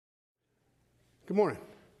Good morning.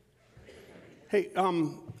 Hey,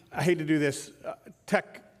 I hate to do this.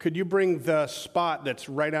 Tech, could you bring the spot that's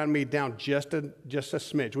right on me down just a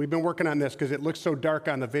smidge? We've been working on this because it looks so dark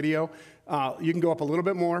on the video. You can go up a little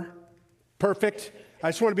bit more. Perfect. I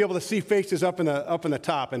just want to be able to see faces up in the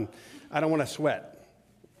top, and I don't want to sweat.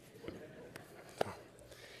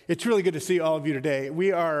 It's really good to see all of you today.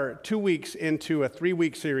 We are 2 weeks into a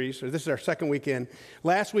 3-week series, or this is our second weekend.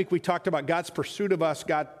 Last week we talked about God's pursuit of us,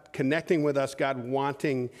 God connecting with us, God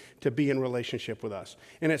wanting to be in relationship with us.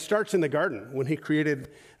 And it starts in the garden when he created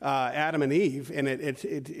Adam and Eve. And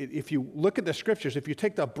if you look at the scriptures, if you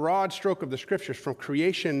take the broad stroke of the scriptures from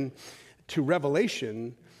creation to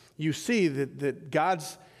Revelation, you see that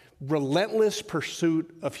God's relentless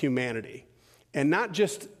pursuit of humanity, and not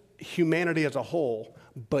just humanity as a whole,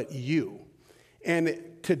 but you. And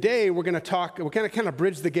today we're going to kind of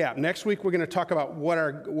bridge the gap. Next week we're going to talk about what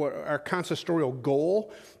our consistorial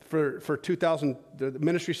goal for the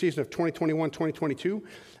ministry season of 2021-2022.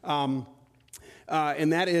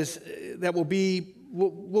 And that will be,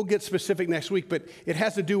 we'll get specific next week, but it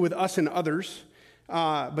has to do with us and others.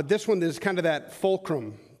 But this one is kind of that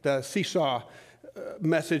fulcrum, the seesaw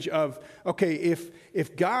message of, okay,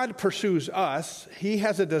 if God pursues us, he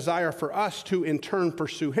has a desire for us to in turn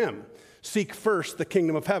pursue him. Seek first the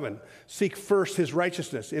kingdom of heaven. Seek first his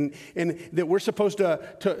righteousness. And that we're supposed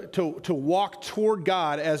to walk toward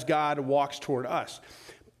God as God walks toward us.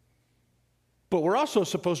 But we're also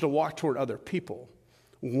supposed to walk toward other people,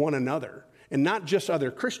 one another. And not just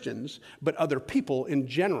other Christians, but other people in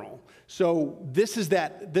general. So this is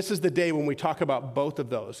the day when we talk about both of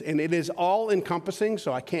those. And it is all encompassing,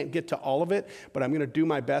 so I can't get to all of it, but I'm going to do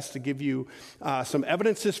my best to give you some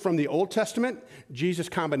evidences from the Old Testament, Jesus'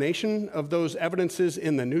 combination of those evidences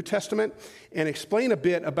in the New Testament, and explain a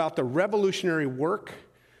bit about the revolutionary work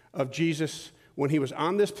of Jesus when he was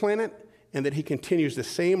on this planet, and that he continues the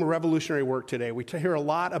same revolutionary work today. We hear a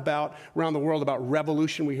lot around the world about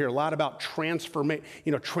revolution. We hear a lot about transforming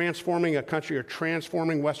a country, or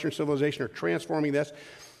transforming Western civilization, or transforming this.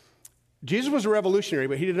 Jesus was a revolutionary,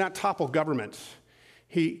 but he did not topple governments.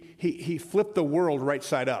 He flipped the world right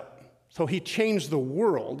side up. So he changed the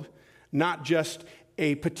world, not just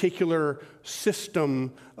a particular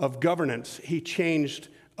system of governance. He changed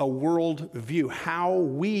a world view, how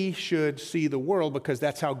we should see the world, because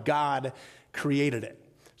that's how God created it.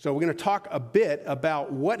 So we're going to talk a bit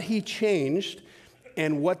about what he changed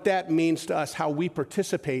and what that means to us, how we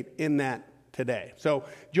participate in that today. So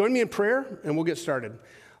join me in prayer and we'll get started.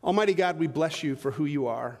 Almighty God, we bless you for who you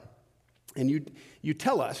are. And you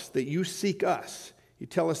tell us that you seek us. You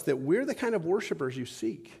tell us that we're the kind of worshipers you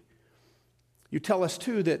seek. You tell us,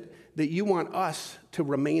 too, that you want us to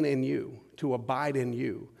remain in you, to abide in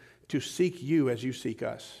you, to seek you as you seek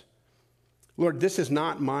us. Lord, this is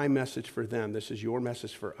not my message for them. This is your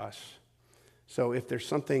message for us. So if there's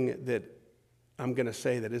something that I'm going to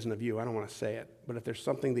say that isn't of you, I don't want to say it. But if there's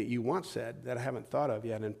something that you want said that I haven't thought of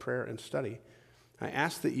yet in prayer and study, I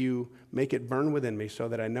ask that you make it burn within me so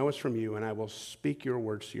that I know it's from you, and I will speak your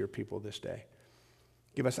words to your people this day.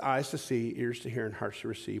 Give us eyes to see, ears to hear, and hearts to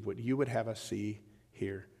receive what you would have us see,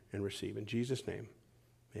 hear, and receive. In Jesus' name,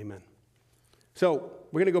 amen. So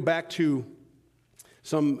we're going to go back to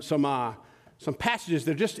some passages.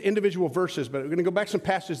 They're just individual verses, but we're going to go back to some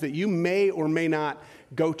passages that you may or may not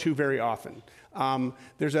go to very often.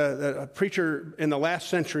 There's a preacher in the last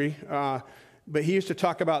century, but he used to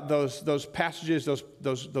talk about those passages,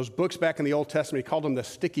 those books back in the Old Testament. He called them the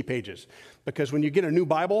sticky pages, because when you get a new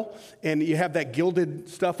Bible and you have that gilded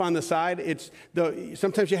stuff on the side,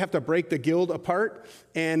 sometimes you have to break the gild apart.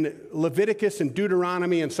 And Leviticus and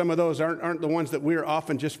Deuteronomy and some of those aren't the ones that we're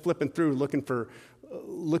often just flipping through looking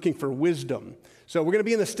for wisdom. So we're going to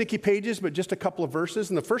be in the sticky pages, but just a couple of verses.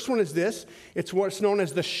 And the first one is this. It's what's known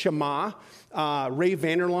as the Shema. Ray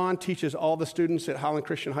Vander Laan teaches all the students at Holland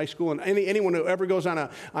Christian High School. And anyone who ever goes on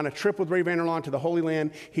a trip with Ray Vander Laan to the Holy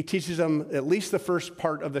Land, he teaches them at least the first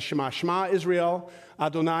part of the Shema. Shema Israel,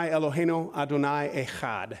 Adonai Eloheinu, Adonai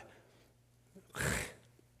Echad.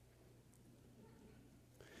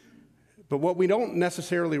 But what we don't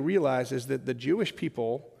necessarily realize is that the Jewish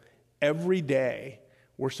people, every day,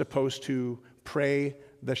 were supposed to pray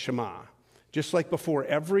the Shema. Just like before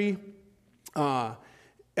every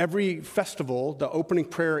festival, the opening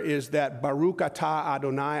prayer is that Baruch atah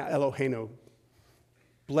Adonai Eloheinu.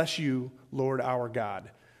 Bless you, Lord our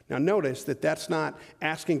God. Now notice that that's not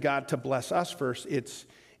asking God to bless us first. It's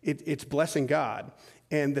blessing God.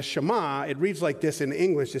 And the Shema, it reads like this in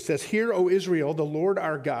English. It says, "Hear, O Israel, the Lord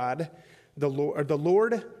our God,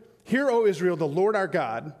 Hear, O Israel, the Lord our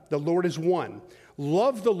God, the Lord is one.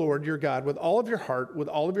 Love the Lord your God with all of your heart, with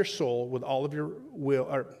all of your soul, with all of your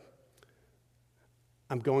will.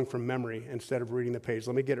 I'm going from memory instead of reading the page.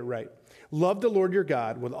 Let me get it right. Love the Lord your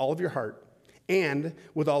God with all of your heart and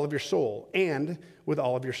with all of your soul and with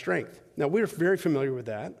all of your strength. Now, we're very familiar with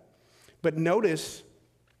that. But notice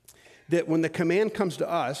that when the command comes to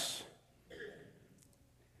us,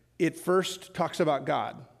 it first talks about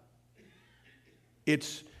God.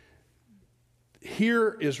 It's,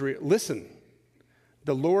 hear Israel, listen,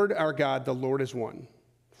 the Lord our God, the Lord is one.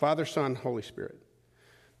 Father, Son, Holy Spirit.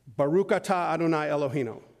 Baruch atah Adonai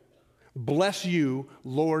Eloheinu. Bless you,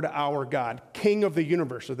 Lord our God, King of the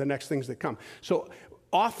universe, are the next things that come. So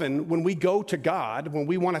often when we go to God, when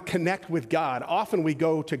we want to connect with God, often we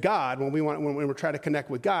go to God when we're trying to connect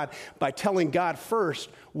with God by telling God first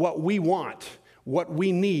what we want, what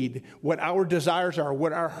we need, what our desires are,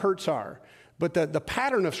 what our hurts are. But the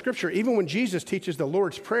pattern of Scripture, even when Jesus teaches the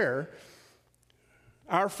Lord's Prayer,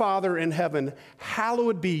 our Father in heaven,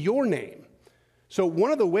 hallowed be your name. So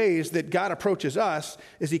one of the ways that God approaches us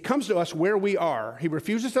is he comes to us where we are. He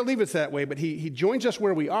refuses to leave us that way, but he joins us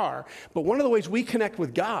where we are. But one of the ways we connect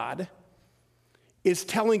with God is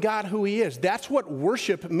telling God who he is. That's what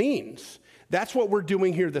worship means. That's what we're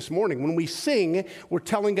doing here this morning. When we sing, we're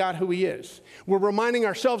telling God who he is. We're reminding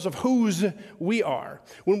ourselves of whose we are.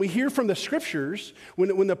 When we hear from the Scriptures,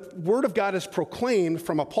 when the Word of God is proclaimed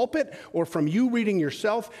from a pulpit or from you reading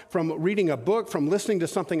yourself, from reading a book, from listening to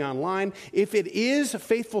something online, if it is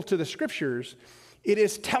faithful to the Scriptures, it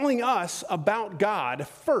is telling us about God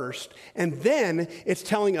first, and then it's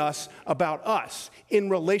telling us about us in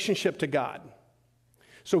relationship to God.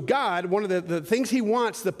 So God, one of the things he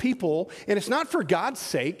wants the people, and it's not for God's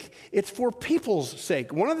sake, it's for people's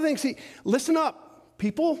sake. One of the things listen up,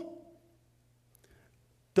 people.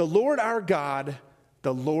 The Lord our God,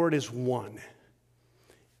 the Lord is one.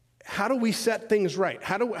 How do we set things right?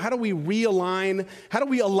 How do we realign? How do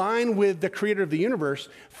we align with the creator of the universe?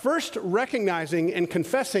 First, recognizing and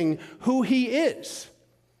confessing who he is.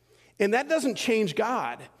 And that doesn't change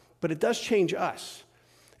God, but it does change us.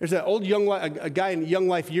 There's an old a guy in Young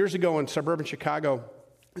Life years ago in suburban Chicago.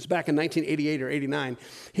 It was back in 1988 or 89.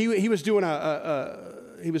 He was doing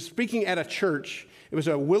he was speaking at a church. It was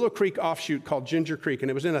a Willow Creek offshoot called Ginger Creek, and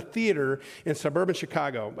it was in a theater in suburban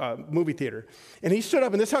Chicago, movie theater. And he stood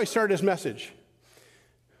up, and this is how he started his message.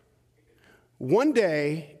 One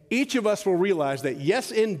day, each of us will realize that, yes,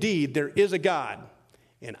 indeed, there is a God,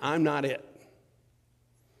 and I'm not it.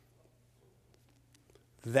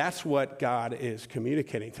 That's what God is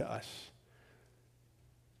communicating to us.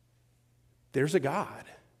 There's a God,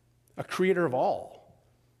 a creator of all,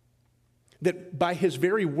 that by his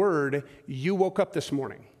very word, you woke up this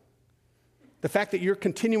morning. The fact that you're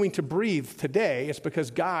continuing to breathe today is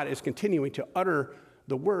because God is continuing to utter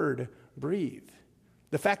the word breathe.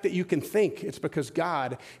 The fact that you can think, it's because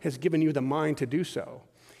God has given you the mind to do so.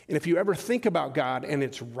 And if you ever think about God and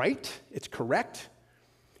it's right, it's correct,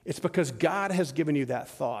 it's because God has given you that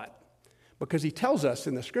thought. Because he tells us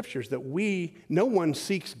in the Scriptures that no one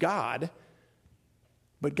seeks God,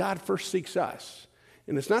 but God first seeks us.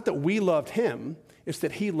 And it's not that we loved him, it's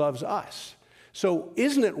that he loves us. So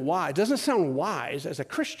isn't it wise, doesn't it sound wise as a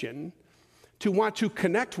Christian to want to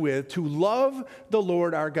connect with, to love the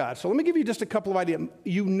Lord our God? So let me give you just a couple of ideas.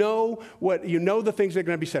 You know the things that are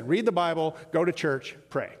going to be said. Read the Bible, go to church,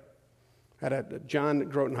 pray. John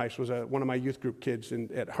Grotenheis was one of my youth group kids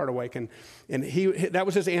at Heart Awaken, and that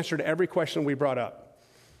was his answer to every question we brought up.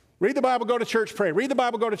 Read the Bible, go to church, pray. Read the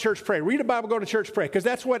Bible, go to church, pray. Read the Bible, go to church, pray. Because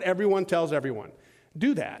that's what everyone tells everyone.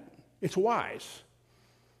 Do that. It's wise.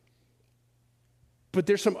 But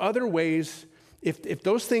there's some other ways, if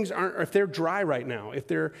those things aren't, or if they're dry right now,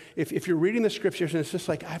 if you're reading the Scriptures and it's just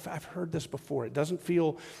like, I've heard this before, it doesn't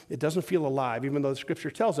feel alive, even though the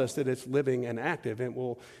Scripture tells us that it's living and active,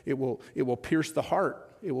 and it will pierce the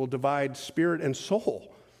heart, it will divide spirit and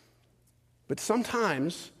soul. But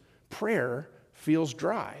sometimes prayer feels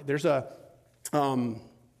dry. There's I got to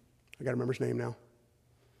remember his name now.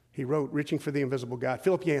 He wrote Reaching for the Invisible God,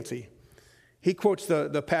 Philip Yancey. He quotes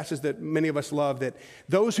the passage that many of us love, that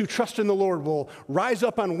those who trust in the Lord will rise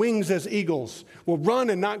up on wings as eagles, will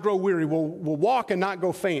run and not grow weary, will walk and not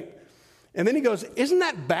go faint. And then he goes, isn't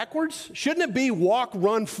that backwards? Shouldn't it be walk,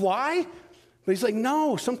 run, fly? But he's like,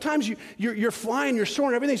 no, sometimes you're flying, you're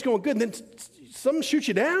soaring, everything's going good, and then something shoots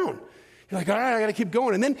you down. You're like, all right, I got to keep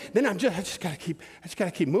going. And then I just got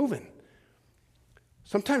to keep moving.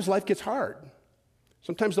 Sometimes life gets hard.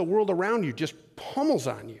 Sometimes the world around you just pummels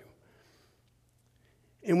on you.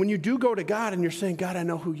 And when you do go to God and you're saying, God, I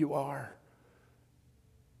know who you are,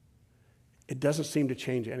 it doesn't seem to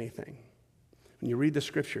change anything. When you read the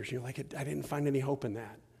scriptures, you're like, I didn't find any hope in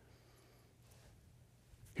that.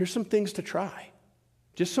 Here's some things to try.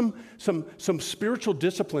 Just some spiritual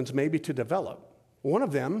disciplines maybe to develop. One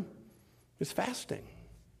of them is fasting.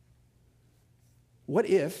 What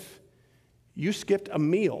if you skipped a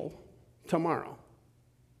meal tomorrow?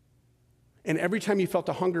 And every time you felt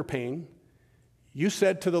a hunger pain, you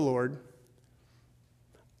said to the Lord,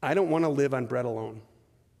 I don't want to live on bread alone,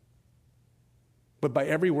 but by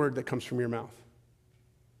every word that comes from your mouth.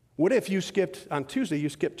 What if on Tuesday, you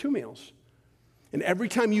skipped 2 meals? And every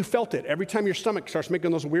time you felt it, every time your stomach starts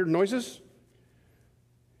making those weird noises,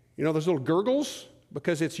 those little gurgles,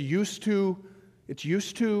 because it's used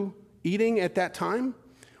to eating at that time.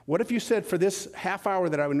 What if you said, for this half hour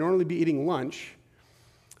that I would normally be eating lunch,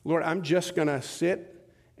 Lord, I'm just going to sit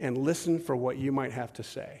and listen for what you might have to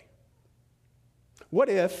say? What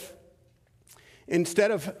if,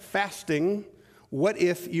 instead of fasting, what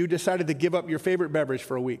if you decided to give up your favorite beverage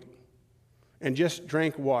for a week and just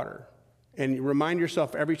drank water? And you remind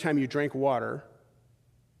yourself every time you drink water,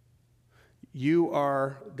 you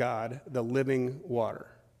are God, the living water.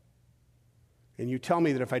 And you tell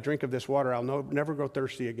me that if I drink of this water, I'll never go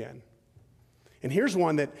thirsty again. And here's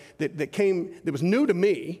one that was new to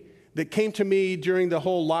me, that came to me during the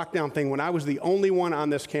whole lockdown thing when I was the only one on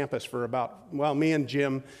this campus for me and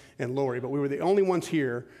Jim and Lori, but we were the only ones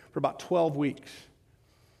here for about 12 weeks.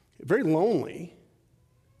 Very lonely,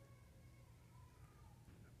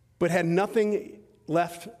 but had nothing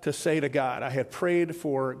left to say to God. I had prayed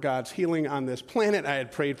for God's healing on this planet. I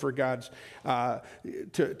had prayed for God's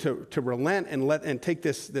to relent and take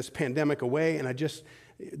this pandemic away. And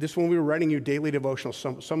this when we were writing you daily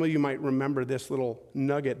devotionals, some of you might remember this little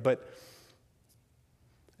nugget, but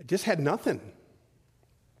I just had nothing.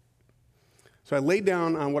 So I laid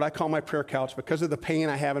down on what I call my prayer couch because of the pain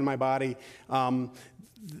I have in my body.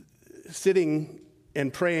 Sitting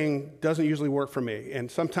and praying doesn't usually work for me. And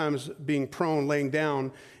sometimes being prone, laying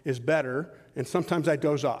down is better. And sometimes I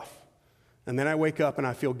doze off. And then I wake up and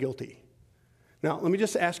I feel guilty. Now, let me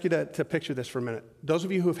just ask you to picture this for a minute. Those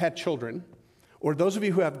of you who have had children, or those of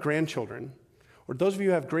you who have grandchildren, or those of you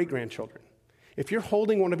who have great-grandchildren, if you're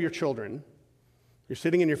holding one of your children, you're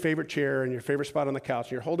sitting in your favorite chair in your favorite spot on the couch,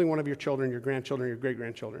 and you're holding one of your children, your grandchildren, your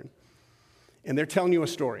great-grandchildren, and they're telling you a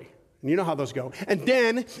story. And you know how those go. And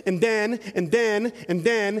then,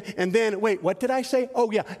 wait, what did I say? Oh,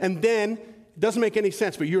 yeah. And then, it doesn't make any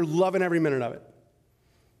sense, but you're loving every minute of it.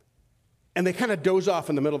 And they kind of doze off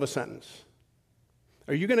in the middle of a sentence.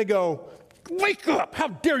 Are you going to go, wake up, how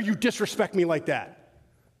dare you disrespect me like that?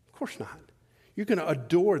 Of course not. You're going to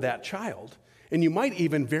adore that child. And you might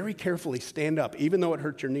even very carefully stand up, even though it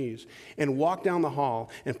hurts your knees, and walk down the hall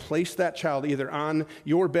and place that child either on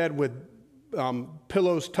your bed with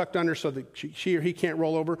pillows tucked under so that she or he can't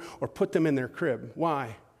roll over, or put them in their crib.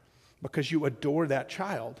 Why? Because you adore that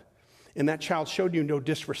child. And that child showed you no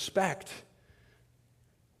disrespect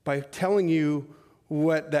by telling you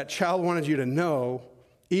what that child wanted you to know,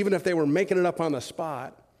 even if they were making it up on the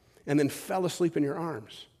spot, and then fell asleep in your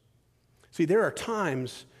arms. See, there are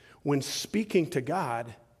times when speaking to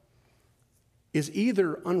God is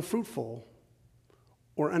either unfruitful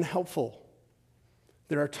or unhelpful.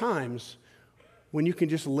 There are times when you can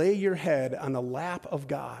just lay your head on the lap of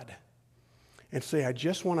God and say, I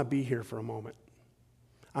just want to be here for a moment.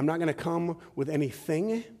 I'm not going to come with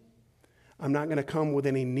anything. I'm not going to come with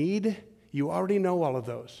any need. You already know all of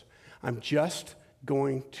those. I'm just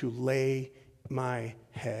going to lay my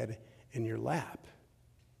head in your lap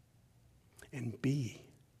and be.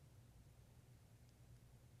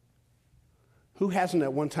 Who hasn't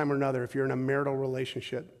at one time or another, if you're in a marital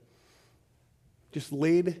relationship, just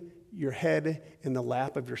laid your head in the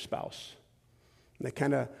lap of your spouse? And they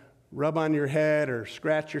kind of rub on your head or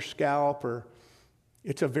scratch your scalp, or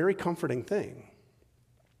it's a very comforting thing.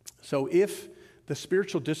 So if the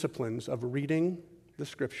spiritual disciplines of reading the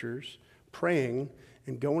scriptures, praying,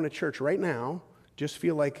 and going to church right now just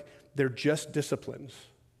feel like they're just disciplines,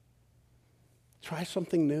 try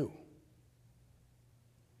something new.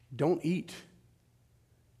 Don't eat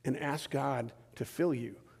and ask God to fill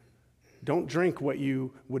you. Don't drink what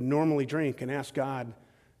you would normally drink and ask God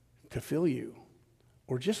to fill you.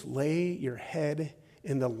 Or just lay your head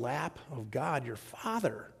in the lap of God, your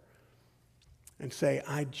Father, and say,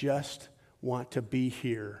 I just want to be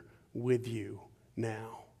here with you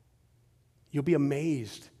now. You'll be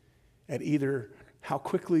amazed at either how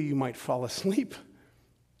quickly you might fall asleep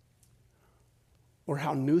or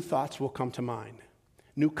how new thoughts will come to mind,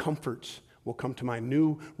 new comforts will come to mind,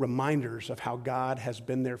 new reminders of how God has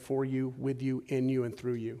been there for you, with you, in you, and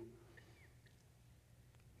through you.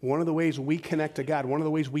 One of the ways we connect to God, one of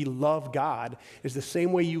the ways we love God is the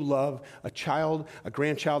same way you love a child, a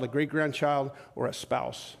grandchild, a great-grandchild, or a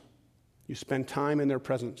spouse. You spend time in their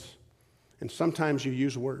presence. And sometimes you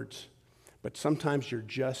use words, but sometimes you're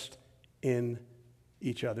just in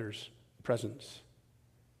each other's presence.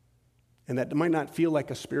 And that might not feel like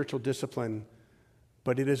a spiritual discipline,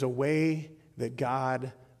 but it is a way that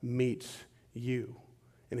God meets you.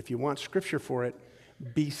 And if you want scripture for it,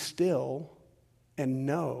 be still and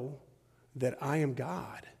know that I am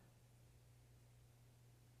God.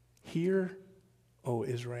 Hear, O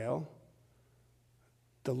Israel,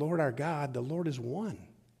 the Lord our God, the Lord is one.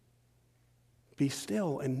 Be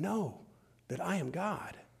still and know that I am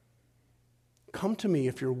God. Come to me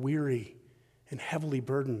if you're weary and heavily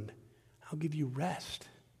burdened. I'll give you rest.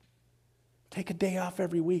 Take a day off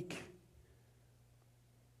every week.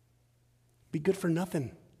 Be good for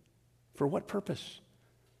nothing. For what purpose?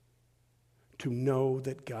 To know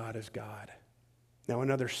that God is God. Now,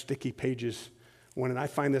 another sticky pages one, and I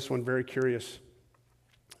find this one very curious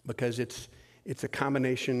because it's a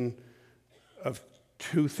combination of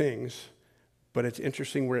two things, but it's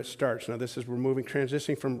interesting where it starts. Now, this is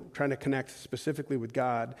transitioning from trying to connect specifically with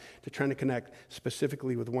God to trying to connect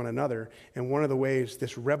specifically with one another. And one of the ways,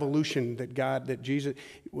 this revolution that Jesus,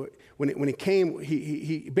 when he came,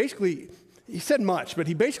 he basically, he said much, but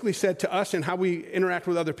he basically said to us and how we interact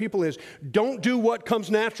with other people is, don't do what comes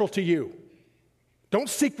natural to you. Don't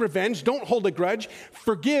seek revenge. Don't hold a grudge.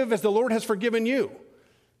 Forgive as the Lord has forgiven you.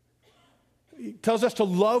 He tells us to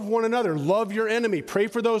love one another. Love your enemy. Pray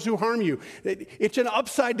for those who harm you. It's an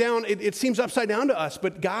upside down, it seems upside down to us,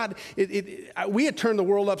 but God, we had turned the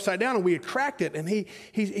world upside down and we had cracked it, and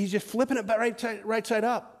he's just flipping it right side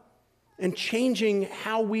up and changing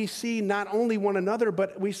how we see not only one another,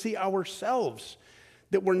 but we see ourselves.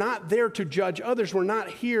 That we're not there to judge others. We're not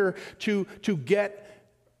here to get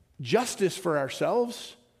justice for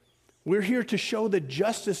ourselves. We're here to show the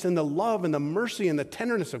justice and the love and the mercy and the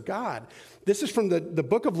tenderness of God. This is from the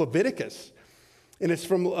book of Leviticus. And it's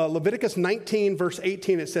from Leviticus 19, verse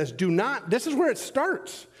 18. It says, this is where it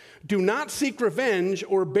starts. Do not seek revenge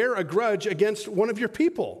or bear a grudge against one of your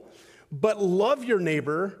people, but love your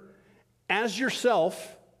neighbor as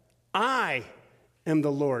yourself. I am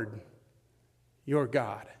the Lord, your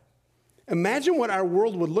God. Imagine what our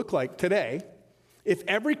world would look like today if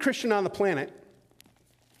every Christian on the planet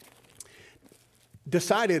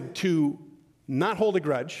decided to not hold a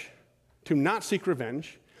grudge, to not seek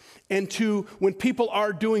revenge, and to, when people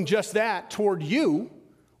are doing just that toward you,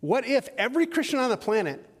 what if every Christian on the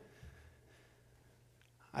planet,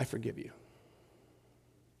 I forgive you?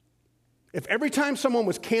 If every time someone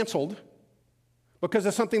was canceled because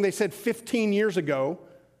of something they said 15 years ago,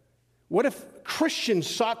 what if Christians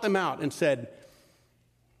sought them out and said,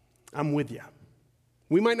 I'm with you?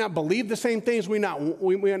 We might not believe the same things, we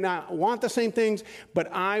may not want the same things,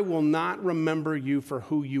 but I will not remember you for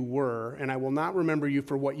who you were, and I will not remember you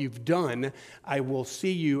for what you've done. I will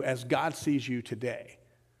see you as God sees you today.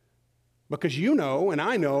 Because you know, and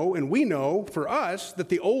I know, and we know for us that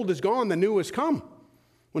the old is gone, the new has come.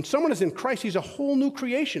 When someone is in Christ, he's a whole new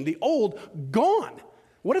creation. The old, gone.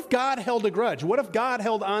 What if God held a grudge? What if God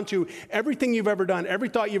held on to everything you've ever done, every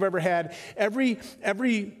thought you've ever had, every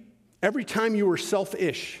time you were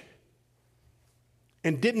selfish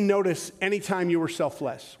and didn't notice any time you were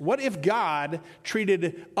selfless? What if God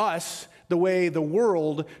treated us the way the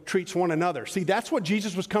world treats one another? See, that's what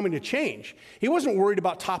Jesus was coming to change. He wasn't worried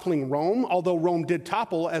about toppling Rome, although Rome did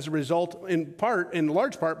topple as a result, in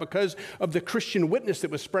large part, because of the Christian witness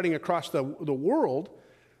that was spreading across the world.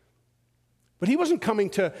 But he wasn't coming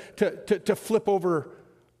to flip over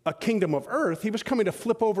a kingdom of earth. He was coming to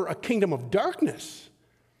flip over a kingdom of darkness.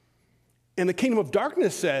 And the kingdom of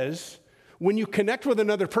darkness says, when you connect with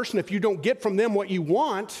another person, if you don't get from them what you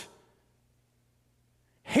want,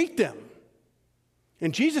 hate them.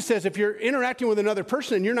 And Jesus says, if you're interacting with another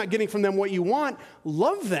person and you're not getting from them what you want,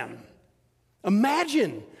 love them.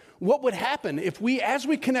 Imagine what would happen if as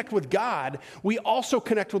we connect with God, we also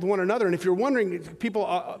connect with one another. And if you're wondering,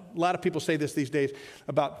 a lot of people say this these days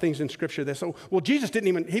about things in Scripture. They say, well, Jesus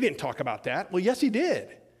didn't talk about that. Well, yes, he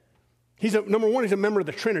did. Number one, he's a member of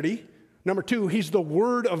the Trinity. Number two, he's the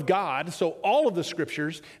Word of God. So all of the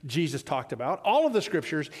Scriptures Jesus talked about, all of the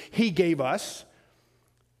Scriptures he gave us.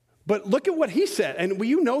 But look at what he said. And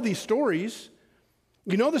you know these stories.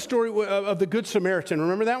 You know the story of the Good Samaritan.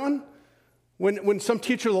 Remember that one? When some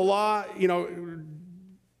teacher of the law,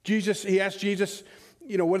 he asked Jesus,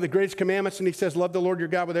 what are the greatest commandments? And he says, love the Lord your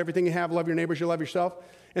God with everything you have, love your neighbors, you love yourself.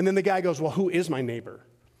 And then the guy goes, well, who is my neighbor?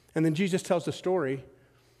 And then Jesus tells the story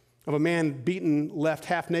of a man beaten, left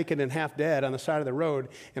half naked and half dead on the side of the road,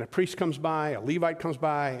 and a priest comes by, a Levite comes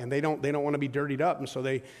by, and they don't want to be dirtied up, and so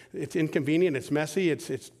it's inconvenient, it's messy,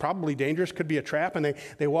 it's probably dangerous, could be a trap, and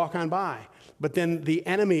they walk on by. But then the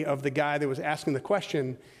enemy of the guy that was asking the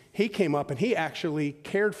question, he came up and he actually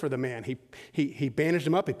cared for the man. He bandaged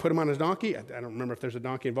him up, he put him on his donkey. I don't remember if there's a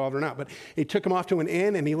donkey involved or not, but he took him off to an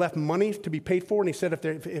inn and he left money to be paid for, and he said,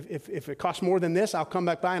 if it costs more than this, I'll come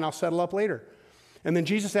back by and I'll settle up later. And then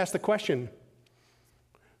Jesus asked the question,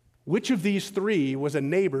 which of these three was a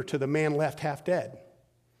neighbor to the man left half dead?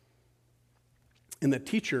 And the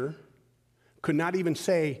teacher could not even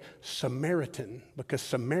say Samaritan, because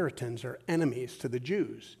Samaritans are enemies to the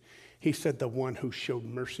Jews. He said the one who showed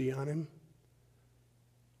mercy on him.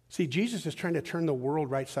 See, Jesus is trying to turn the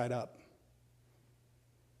world right side up.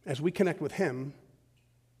 As we connect with him,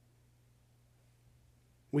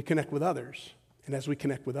 we connect with others. And as we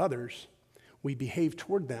connect with others, we behave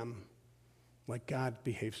toward them like God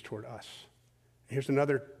behaves toward us. Here's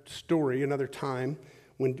another story, another time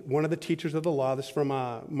when one of the teachers of the law, this is from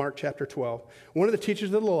Mark chapter 12, one of the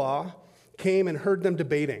teachers of the law came and heard them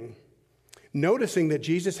debating. Noticing that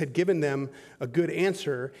Jesus had given them a good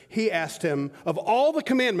answer, he asked him, of all the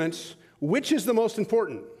commandments, which is the most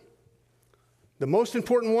important? The most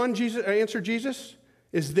important one, answered Jesus,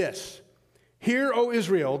 is this. Hear, O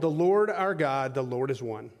Israel, the Lord our God, the Lord is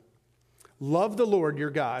one. Love the Lord your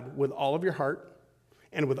God with all of your heart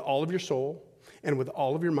and with all of your soul and with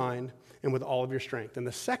all of your mind and with all of your strength. And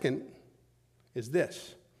the second is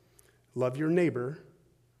this. Love your neighbor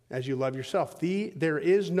as you love yourself. There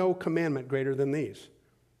is no commandment greater than these.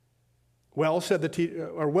 Well said,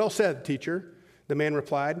 teacher, the man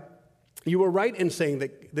replied. You were right in saying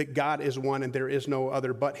that God is one and there is no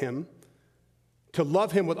other but him. To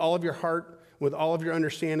love him with all of your heart, with all of your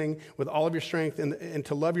understanding, with all of your strength, and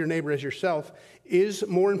to love your neighbor as yourself is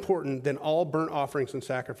more important than all burnt offerings and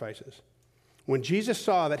sacrifices. When Jesus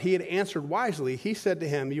saw that he had answered wisely, he said to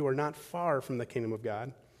him, you are not far from the kingdom of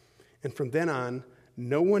God. And from then on,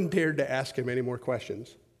 no one dared to ask him any more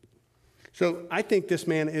questions. So I think this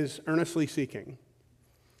man is earnestly seeking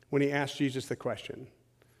when he asks Jesus the question.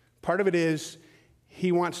 Part of it is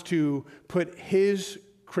he wants to put his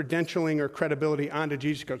credentialing or credibility onto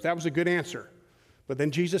Jesus. Because that was a good answer. But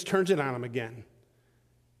then Jesus turns it on him again.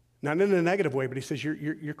 Not in a negative way, but he says,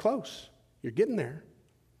 you're close. You're getting there.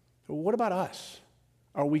 Well, what about us?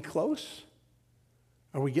 Are we close?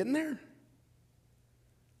 Are we getting there?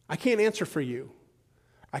 I can't answer for you.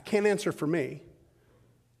 I can't answer for me.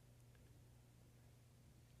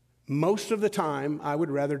 Most of the time, I would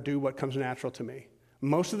rather do what comes natural to me.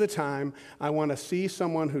 Most of the time, I want to see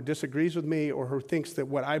someone who disagrees with me or who thinks that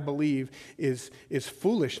what I believe is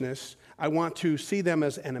foolishness. I want to see them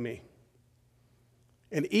as enemy.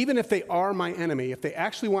 And even if they are my enemy, if they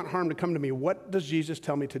actually want harm to come to me, what does Jesus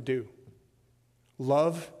tell me to do?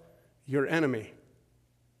 Love your enemy.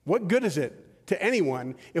 What good is it to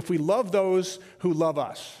anyone if we love those who love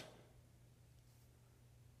us?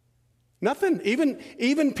 Nothing.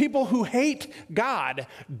 Even people who hate God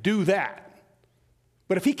do that.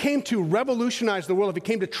 But if he came to revolutionize the world, if he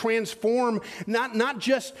came to transform not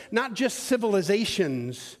just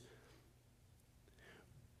civilizations,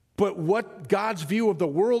 but what God's view of the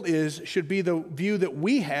world is should be the view that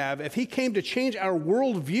we have. If he came to change our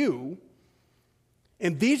worldview,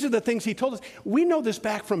 and these are the things he told us. We know this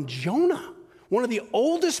back from Jonah, one of the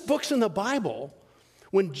oldest books in the Bible.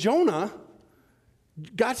 When Jonah,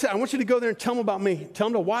 God said, I want you to go there and tell them about me. Tell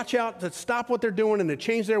them to watch out, to stop what they're doing, and to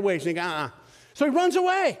change their ways. And he goes, So he runs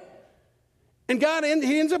away. And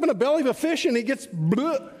he ends up in the belly of a fish, and he gets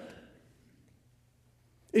bleh.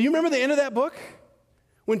 You remember the end of that book?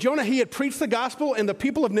 When Jonah, he had preached the gospel, and the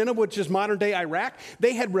people of Nineveh, which is modern-day Iraq,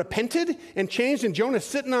 they had repented and changed, and Jonah's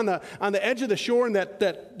sitting on the edge of the shore, and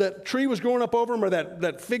that tree was growing up over him, or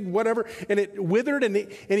that fig whatever, and it withered, and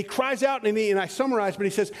he cries out, and I summarize, but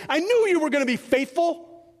he says, I knew you were going to be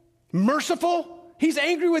faithful, merciful. He's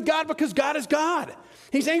angry with God because God is God.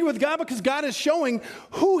 He's angry with God because God is showing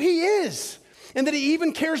who he is, and that he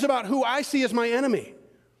even cares about who I see as my enemy.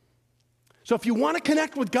 So if you want to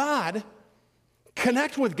connect with God,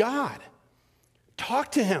 connect with God.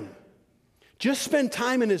 Talk to him. Just spend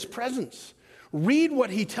time in his presence. Read what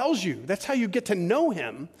he tells you. That's how you get to know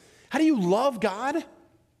him. How do you love God?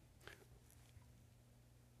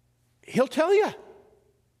 He'll tell you.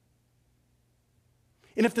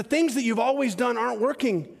 And if the things that you've always done aren't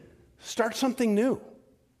working, start something new.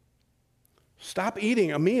 Stop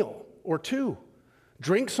eating a meal or two.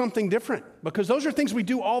 Drink something different, because those are things we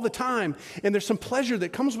do all the time, and there's some pleasure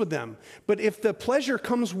that comes with them. But if the pleasure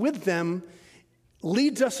comes with them,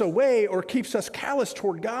 leads us away or keeps us callous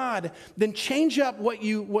toward God, then change up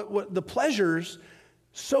what the pleasures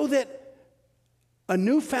so that a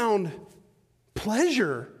newfound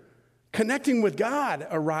pleasure connecting with God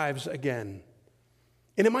arrives again.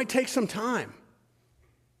 And it might take some time.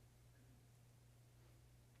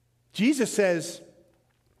 Jesus says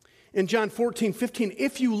in John 14:15,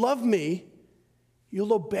 if you love me,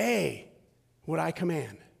 you'll obey what I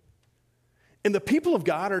command. And the people of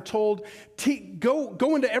God are told,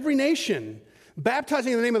 go into every nation,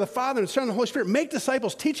 baptizing in the name of the Father and the Son and the Holy Spirit, make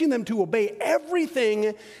disciples, teaching them to obey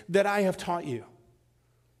everything that I have taught you.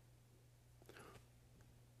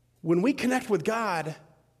 When we connect with God,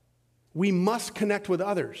 we must connect with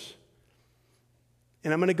others.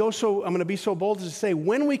 And I'm going to be so bold as to say,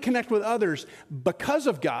 when we connect with others because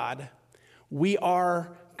of God, we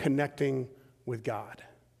are connecting with God.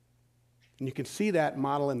 And you can see that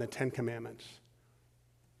model in the Ten Commandments.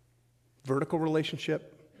 Vertical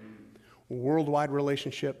relationship, worldwide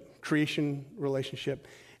relationship, creation relationship,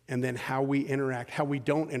 and then how we interact, how we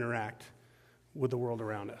don't interact with the world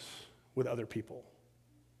around us, with other people.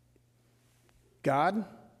 God,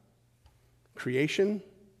 creation,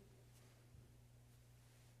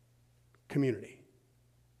 community.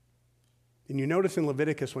 And you notice in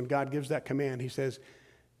Leviticus when God gives that command, he says,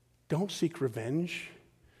 don't seek revenge.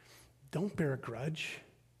 Don't bear a grudge.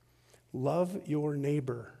 Love your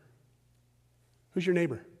neighbor. Who's your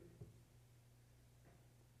neighbor?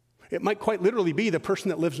 It might quite literally be the person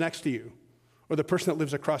that lives next to you or the person that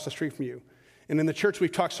lives across the street from you. And in the church,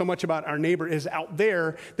 we've talked so much about our neighbor is out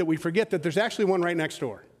there that we forget that there's actually one right next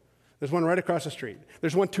door. There's one right across the street.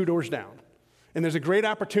 There's one 2 doors down. And there's a great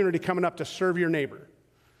opportunity coming up to serve your neighbor.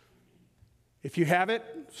 If you have it,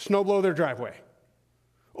 snow blow their driveway.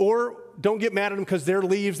 Or don't get mad at them because their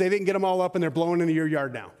leaves, they didn't get them all up and they're blowing into your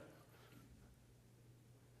yard now.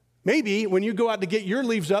 Maybe when you go out to get your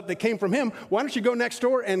leaves up that came from him, why don't you go next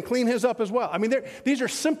door and clean his up as well? I mean, these are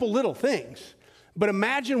simple little things. But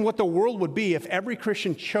imagine what the world would be if every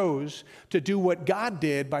Christian chose to do what God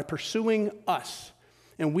did by pursuing us.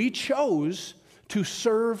 And we chose to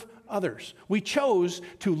serve others. We chose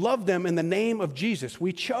to love them in the name of Jesus.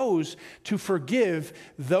 We chose to forgive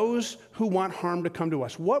those who want harm to come to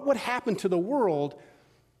us. What would happen to the world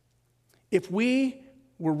if we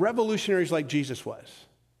were revolutionaries like Jesus was?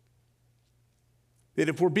 That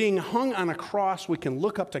if we're being hung on a cross, we can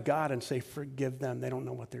look up to God and say, forgive them. They don't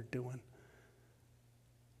know what they're doing.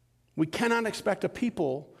 We cannot expect a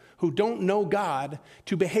people who don't know God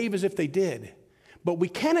to behave as if they did. But we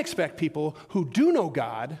can expect people who do know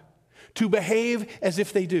God to behave as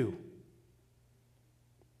if they do.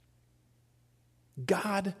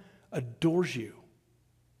 God adores you.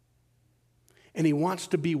 And he wants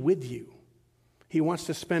to be with you. He wants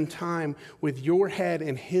to spend time with your head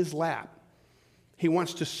in his lap. He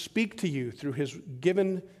wants to speak to you through his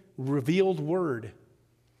given, revealed word.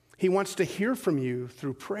 He wants to hear from you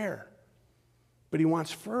through prayer. But he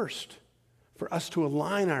wants first for us to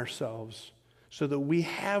align ourselves so that we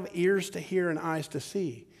have ears to hear and eyes to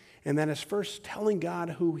see. And that is first telling God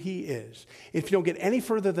who he is. If you don't get any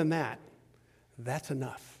further than that, that's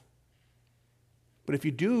enough. But if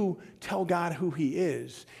you do tell God who he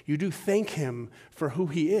is, you do thank him for who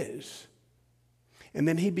he is, and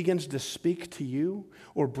then he begins to speak to you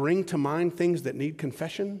or bring to mind things that need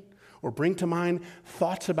confession or bring to mind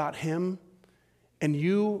thoughts about him, and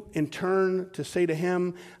you in turn to say to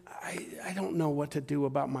him, I don't know what to do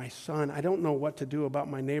about my son. I don't know what to do about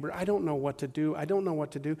my neighbor. I don't know what to do. I don't know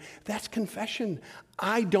what to do. That's confession.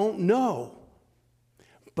 I don't know,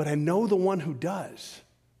 but I know the one who does.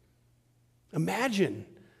 Imagine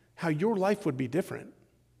how your life would be different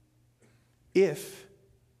if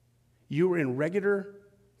you were in regular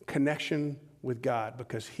connection with God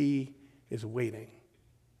because he is waiting.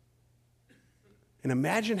 And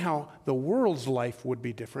imagine how the world's life would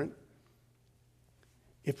be different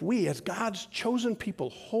if we, as God's chosen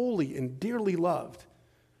people, holy and dearly loved,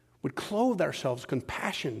 would clothe ourselves with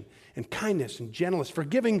compassion and kindness and gentleness,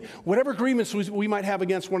 forgiving whatever grievances we might have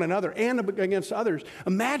against one another and against others.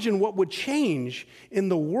 Imagine what would change in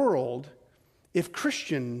the world if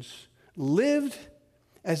Christians lived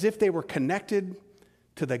as if they were connected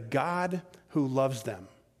to the God who loves them.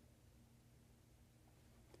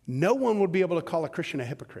 No one would be able to call a Christian a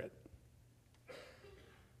hypocrite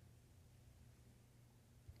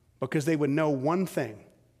because they would know one thing.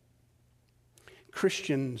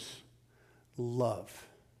 Christians love.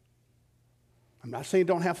 I'm not saying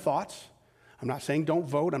don't have thoughts. I'm not saying don't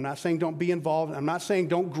vote. I'm not saying don't be involved. I'm not saying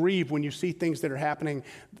don't grieve when you see things that are happening.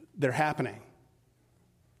 They're happening.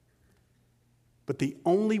 But the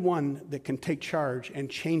only one that can take charge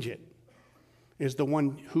and change it is the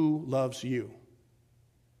one who loves you.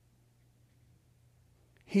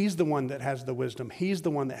 He's the one that has the wisdom. He's the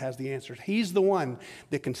one that has the answers. He's the one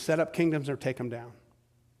that can set up kingdoms or take them down.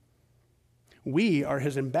 We are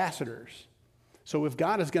his ambassadors. So if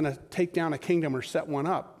God is going to take down a kingdom or set one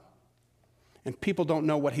up, and people don't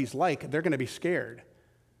know what he's like, they're going to be scared.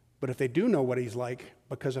 But if they do know what he's like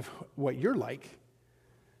because of what you're like,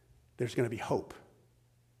 there's going to be hope.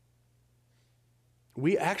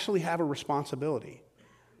 We actually have a responsibility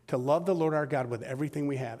to love the Lord our God with everything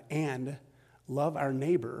we have and love our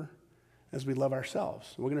neighbor as we love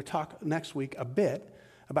ourselves. We're going to talk next week a bit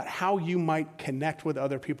about how you might connect with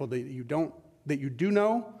other people that you do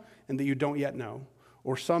know and that you don't yet know,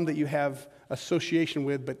 or some that you have association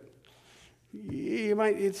with, but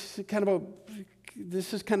this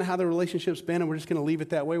is kind of how the relationship's been, and we're just going to leave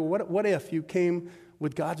it that way. Well, what if you came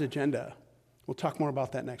with God's agenda? We'll talk more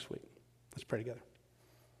about that next week. Let's pray together.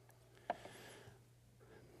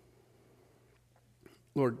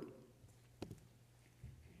 Lord,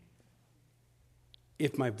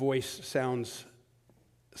 if my voice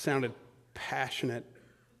sounded passionate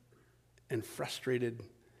and frustrated,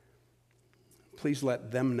 please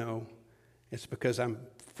let them know it's because I'm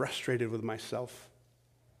frustrated with myself.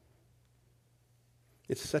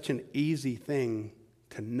 It's such an easy thing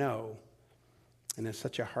to know, and it's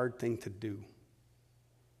such a hard thing to do.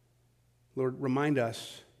 Lord, remind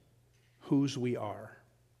us whose we are,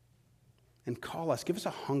 and call us, give us a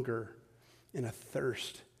hunger and a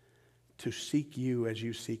thirst to seek you as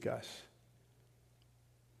you seek us.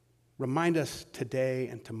 Remind us today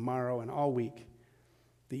and tomorrow and all week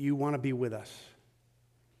that you want to be with us.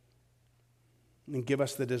 And give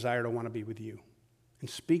us the desire to want to be with you. And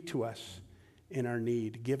speak to us in our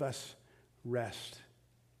need. Give us rest.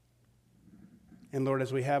 And Lord,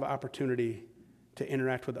 as we have opportunity to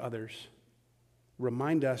interact with others,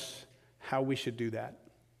 remind us how we should do that.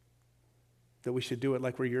 That we should do it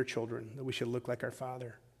like we're your children. That we should look like our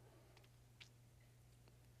Father.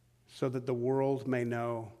 So that the world may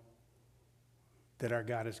know that our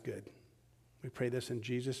God is good. We pray this in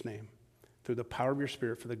Jesus' name, through the power of your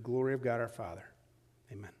Spirit, for the glory of God our Father.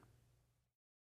 Amen.